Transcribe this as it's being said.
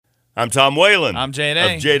I'm Tom Whalen. I'm Jay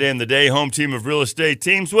Day. Of Jay Day and the Day, home team of real estate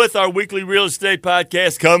teams, with our weekly real estate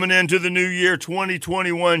podcast coming into the new year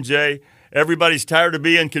 2021, Jay. Everybody's tired of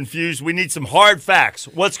being confused. We need some hard facts.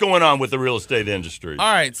 What's going on with the real estate industry?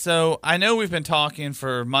 All right, so I know we've been talking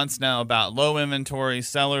for months now about low inventory,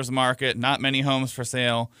 seller's market, not many homes for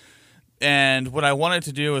sale. And what I wanted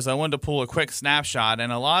to do is I wanted to pull a quick snapshot,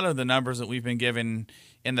 and a lot of the numbers that we've been given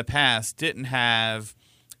in the past didn't have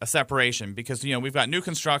a separation because, we've got new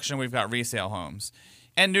construction, we've got resale homes.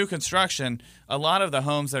 And new construction, a lot of the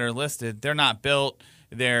homes that are listed, they're not built.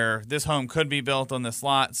 This home could be built on this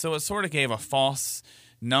lot. So it sort of gave a false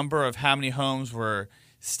number of how many homes were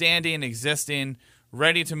standing, existing,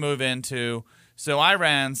 ready to move into. So I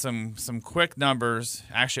ran some quick numbers.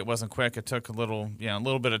 Actually, it wasn't quick. It took a little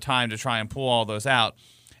bit of time to try and pull all those out.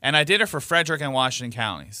 And I did it for Frederick and Washington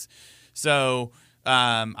counties. So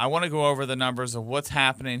I want to go over the numbers of what's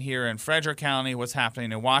happening here in Frederick County, what's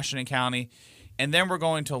happening in Washington County, and then we're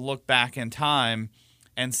going to look back in time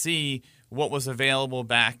and see what was available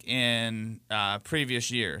back in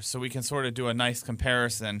previous years, so we can sort of do a nice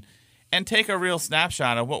comparison and take a real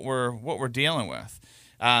snapshot of what we're dealing with.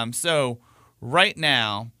 So right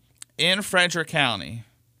now in Frederick County,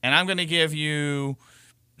 and I'm going to give you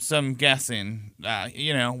some guessing. I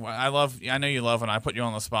know you love when I put you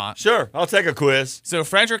on the spot. Sure, I'll take a quiz. So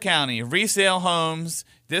Frederick County, resale homes,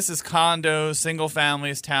 this is condos, single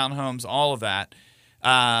families, townhomes, all of that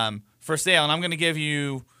for sale. And I'm going to give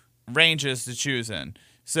you ranges to choose in.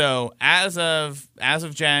 So as of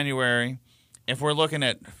January, if we're looking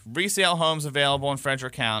at resale homes available in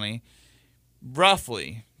Frederick County,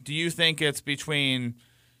 roughly, do you think it's between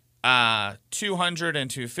 200 and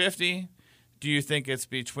 250? Do you think it's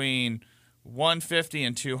between 150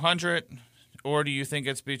 and 200? Or do you think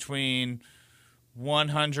it's between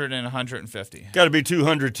 100 and 150? Got to be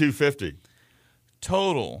 200, 250.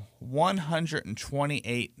 Total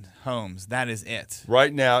 128 homes. That is it.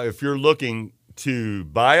 Right now, if you're looking to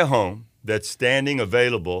buy a home that's standing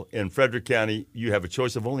available in Frederick County, you have a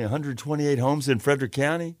choice of only 128 homes in Frederick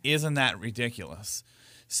County? Isn't that ridiculous?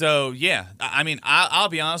 So, yeah, I mean, I'll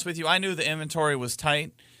be honest with you. I knew the inventory was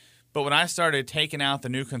tight, but when I started taking out the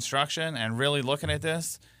new construction and really looking at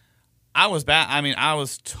this, I was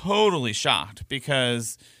totally shocked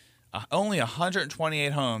because only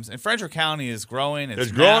 128 homes, and Frederick County is growing.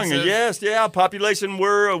 It's growing. massive. Yes, yeah. Population.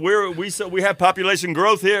 We have population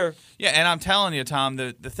growth here. Yeah, and I'm telling you, Tom,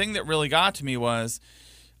 the thing that really got to me was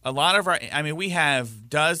a lot of we have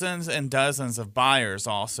dozens and dozens of buyers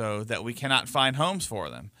also that we cannot find homes for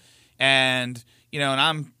them, and and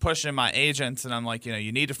I'm pushing my agents, and I'm like,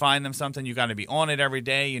 you need to find them something. You got to be on it every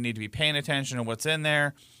day. You need to be paying attention to what's in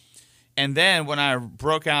there. And then when I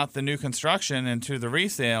broke out the new construction into the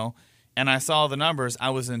resale and I saw the numbers, I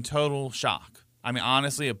was in total shock. I mean,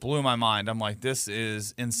 honestly, it blew my mind. I'm like, this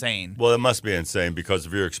is insane. Well, it must be insane because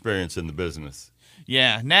of your experience in the business.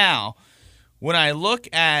 Yeah. Now, when I look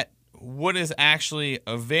at what is actually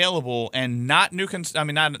available and not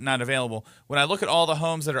not available, when I look at all the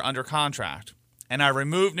homes that are under contract and I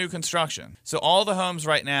remove new construction, so all the homes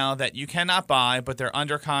right now that you cannot buy but they're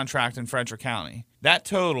under contract in Frederick County, that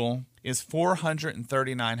total is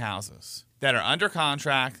 439 houses that are under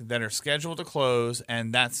contract, that are scheduled to close,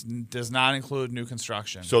 and that does not include new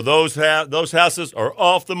construction. So those houses are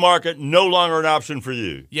off the market, no longer an option for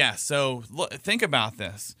you. Yeah, so think about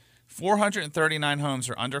this. 439 homes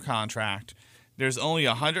are under contract. There's only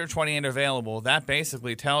 128 available. That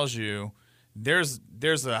basically tells you there's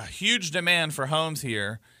a huge demand for homes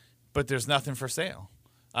here, but there's nothing for sale.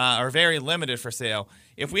 Or very limited for sale.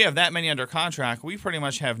 If we have that many under contract, we pretty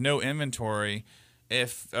much have no inventory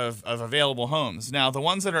of available homes. Now, the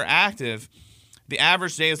ones that are active, the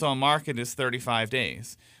average days on market is 35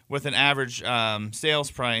 days, with an average sales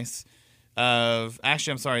price of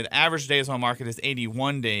the average days on market is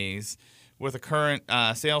 81 days, with a current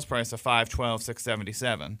sales price of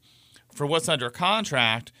 $512,677. For what's under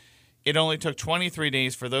contract, it only took 23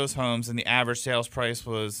 days for those homes, and the average sales price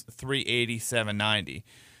was $387.90.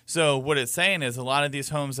 So what it's saying is a lot of these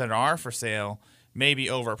homes that are for sale may be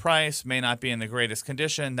overpriced, may not be in the greatest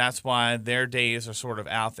condition. That's why their days are sort of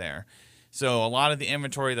out there. So a lot of the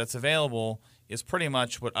inventory that's available is pretty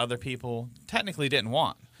much what other people technically didn't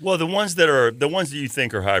want. Well, the ones that you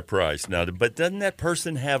think are high priced now, but doesn't that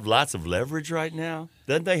person have lots of leverage right now?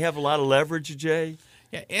 Doesn't they have a lot of leverage, Jay?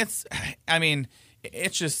 Yeah, it's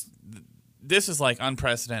just, this is like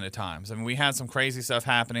unprecedented times. I mean, we had some crazy stuff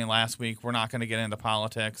happening last week. We're not going to get into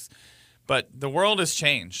politics, but the world has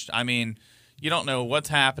changed. I mean, you don't know what's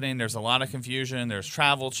happening. There's a lot of confusion. There's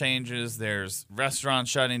travel changes. There's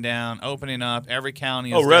restaurants shutting down, opening up. Every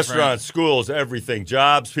county is different. Restaurants, schools, everything.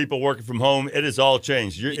 Jobs, people working from home. It has all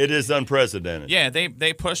changed. It is unprecedented. Yeah,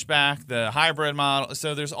 they push back the hybrid model.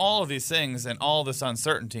 So there's all of these things and all this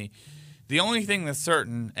uncertainty. The only thing that's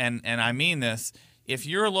certain, and I mean this, if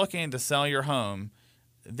you're looking to sell your home,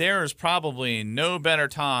 there is probably no better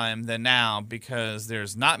time than now because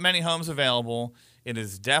there's not many homes available. It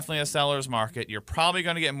is definitely a seller's market. You're probably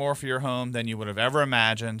going to get more for your home than you would have ever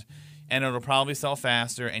imagined, and it'll probably sell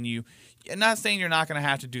faster. And I'm not saying you're not going to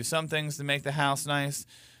have to do some things to make the house nice,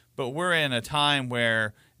 but we're in a time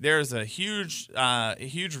where there's a huge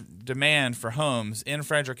demand for homes in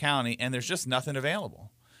Frederick County, and there's just nothing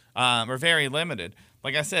available, or very limited.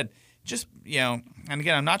 Like I said, just, and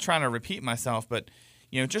again, I'm not trying to repeat myself, but,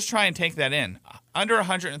 just try and take that in. Under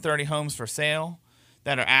 130 homes for sale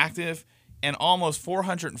that are active, and almost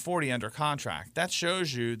 440 under contract. That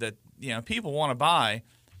shows you that people want to buy.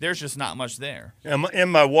 There's just not much there. In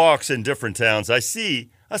my walks in different towns, I see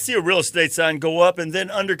a real estate sign go up, and then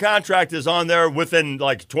under contract is on there within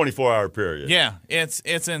like a 24-hour period. Yeah, it's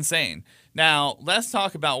insane. Now let's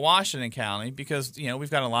talk about Washington County because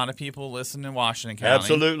we've got a lot of people listening in Washington County.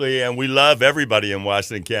 Absolutely, and we love everybody in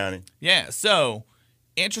Washington County. Yeah. So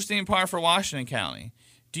interesting part for Washington County.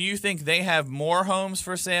 Do you think they have more homes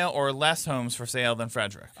for sale or less homes for sale than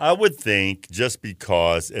Frederick? I would think just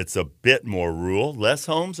because it's a bit more rural, less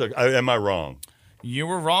homes. Am I wrong? You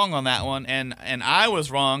were wrong on that one, and I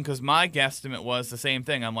was wrong because my guesstimate was the same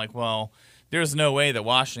thing. I'm like, well, there's no way that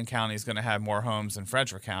Washington County is going to have more homes than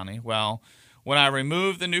Frederick County. Well, when I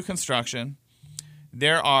remove the new construction,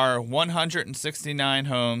 there are 169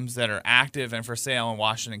 homes that are active and for sale in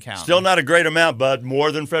Washington County. Still not a great amount, but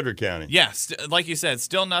more than Frederick County. Yes, like you said,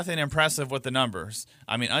 still nothing impressive with the numbers.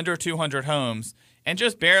 I mean, under 200 homes and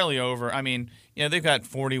just barely over. I mean, they've got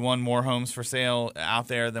 41 more homes for sale out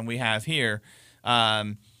there than we have here.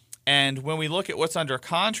 And when we look at what's under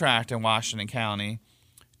contract in Washington County,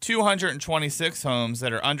 226 homes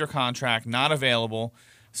that are under contract, not available.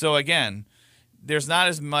 So again, there's not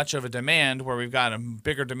as much of a demand where we've got a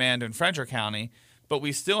bigger demand in Frederick County, but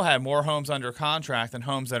we still have more homes under contract than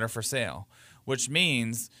homes that are for sale, which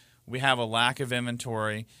means we have a lack of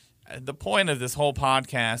inventory. The point of this whole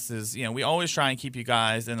podcast is, we always try and keep you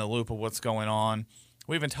guys in the loop of what's going on.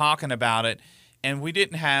 We've been talking about it, and we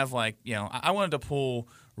didn't have I wanted to pull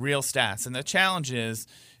real stats. And the challenge is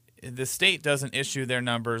the state doesn't issue their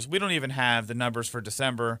numbers. We don't even have the numbers for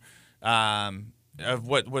December of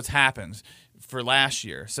what's happened for last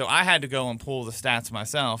year. So I had to go and pull the stats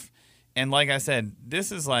myself. And like I said,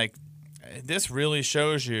 this really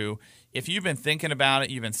shows you, if you've been thinking about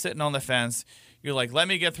it, you've been sitting on the fence, you're like, let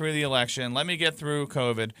me get through the election, let me get through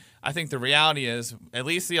COVID. I think the reality is, at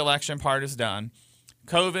least the election part is done.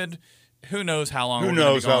 COVID, who knows how long. Who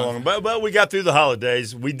knows how long. But we got through the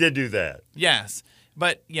holidays. We did do that. Yes.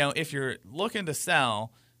 But, if you're looking to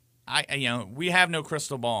sell, we have no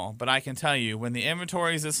crystal ball. But I can tell you, when the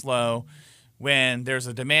inventory is this low, when there's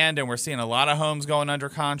a demand and we're seeing a lot of homes going under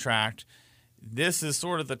contract, this is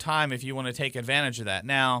sort of the time if you want to take advantage of that.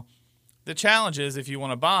 Now, the challenge is if you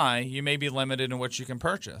want to buy, you may be limited in what you can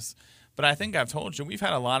purchase. But I think I've told you, we've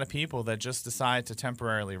had a lot of people that just decide to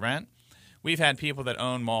temporarily rent. We've had people that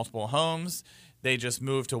own multiple homes. They just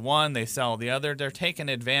move to one, they sell the other. They're taking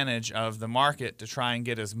advantage of the market to try and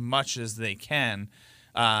get as much as they can.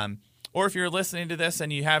 Or if you're listening to this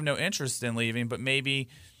and you have no interest in leaving, but maybe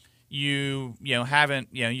you haven't,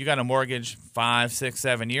 you got a mortgage 5, 6,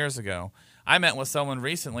 7 years ago. I met with someone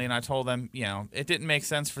recently and I told them, it didn't make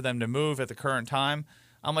sense for them to move at the current time.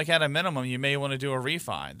 I'm like, at a minimum, you may want to do a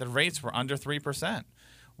refi. The rates were under 3%.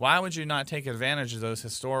 Why would you not take advantage of those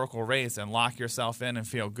historical rates and lock yourself in and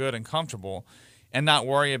feel good and comfortable and not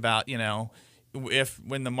worry about,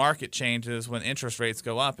 when the market changes, when interest rates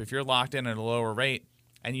go up, if you're locked in at a lower rate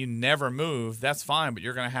and you never move, that's fine, but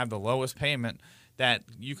you're going to have the lowest payment that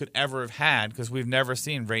you could ever have had because we've never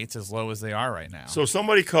seen rates as low as they are right now. So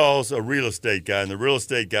somebody calls a real estate guy, and the real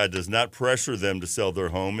estate guy does not pressure them to sell their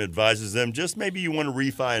home, advises them just maybe you want to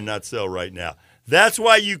refi and not sell right now. That's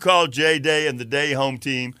why you call Jay Day and the Day Home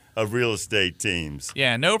team of real estate teams.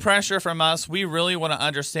 Yeah, no pressure from us. We really want to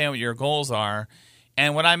understand what your goals are.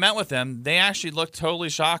 And when I met with them, they actually looked totally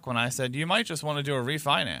shocked when I said, you might just want to do a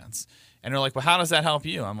refinance. And they're like, well, how does that help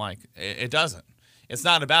you? I'm like, it doesn't. It's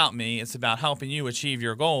not about me. It's about helping you achieve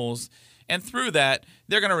your goals. And through that,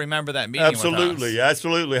 they're going to remember that meeting with us.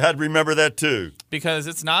 Absolutely. I'd remember that too. Because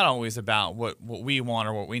it's not always about what we want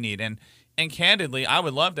or what we need. And And candidly, I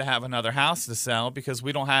would love to have another house to sell because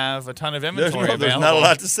we don't have a ton of inventory available. There's not a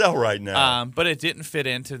lot to sell right now. But it didn't fit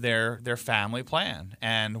into their family plan.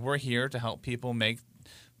 And we're here to help people make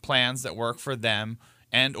plans that work for them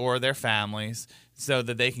and or their families so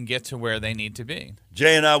that they can get to where they need to be.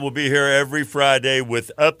 Jay and I will be here every Friday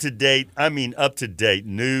with up-to-date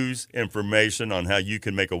news, information on how you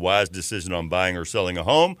can make a wise decision on buying or selling a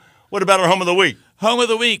home. What about our Home of the Week? Home of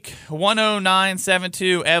the Week,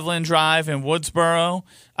 10972 Evelyn Drive in Woodsboro,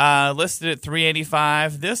 listed at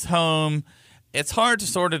 $385. This home, it's hard to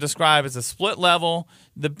sort of describe. It's a split level.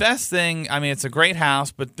 The best thing, it's a great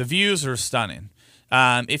house, but the views are stunning.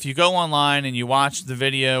 If you go online and you watch the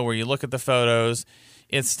video or you look at the photos,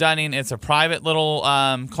 it's stunning. It's a private little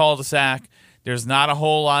cul-de-sac. There's not a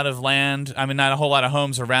whole lot of land. Not a whole lot of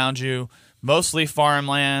homes around you, mostly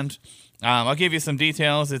farmland. I'll give you some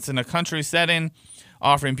details. It's in a country setting,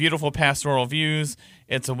 offering beautiful pastoral views.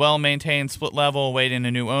 It's a well-maintained split level awaiting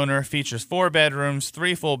a new owner. Features 4 bedrooms,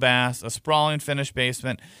 3 full baths, a sprawling finished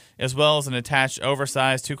basement, as well as an attached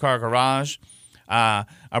oversized 2-car garage. A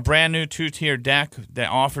brand new 2-tier deck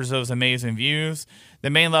that offers those amazing views.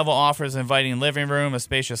 The main level offers an inviting living room, a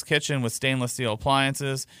spacious kitchen with stainless steel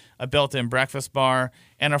appliances, a built-in breakfast bar,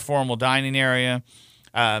 and a formal dining area.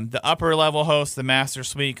 The upper level hosts the master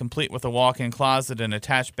suite, complete with a walk-in closet, an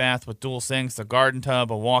attached bath with dual sinks, a garden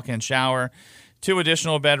tub, a walk-in shower, 2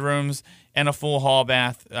 additional bedrooms, and a full hall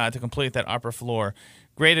bath to complete that upper floor.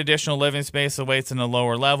 Great additional living space awaits in the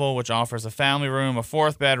lower level, which offers a family room, a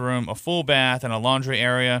 4th bedroom, a full bath, and a laundry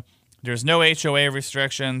area. There's no HOA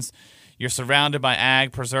restrictions. You're surrounded by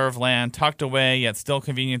ag preserve land, tucked away, yet still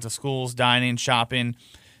convenient to schools, dining, shopping.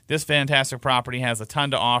 This fantastic property has a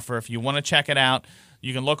ton to offer. If you want to check it out,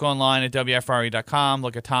 you can look online at WFRE.com,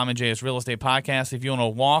 look at Tom and Jay's Real Estate Podcast. If you want to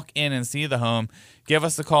walk in and see the home, give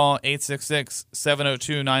us a call,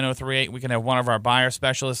 866-702-9038. We can have one of our buyer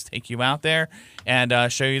specialists take you out there and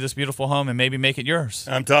show you this beautiful home and maybe make it yours.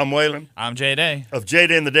 I'm Tom Whalen. I'm Jay Day. Of Jay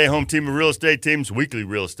Day and the Day Home Team of Real Estate Team's weekly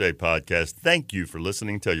real estate podcast. Thank you for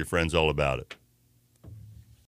listening. Tell your friends all about it.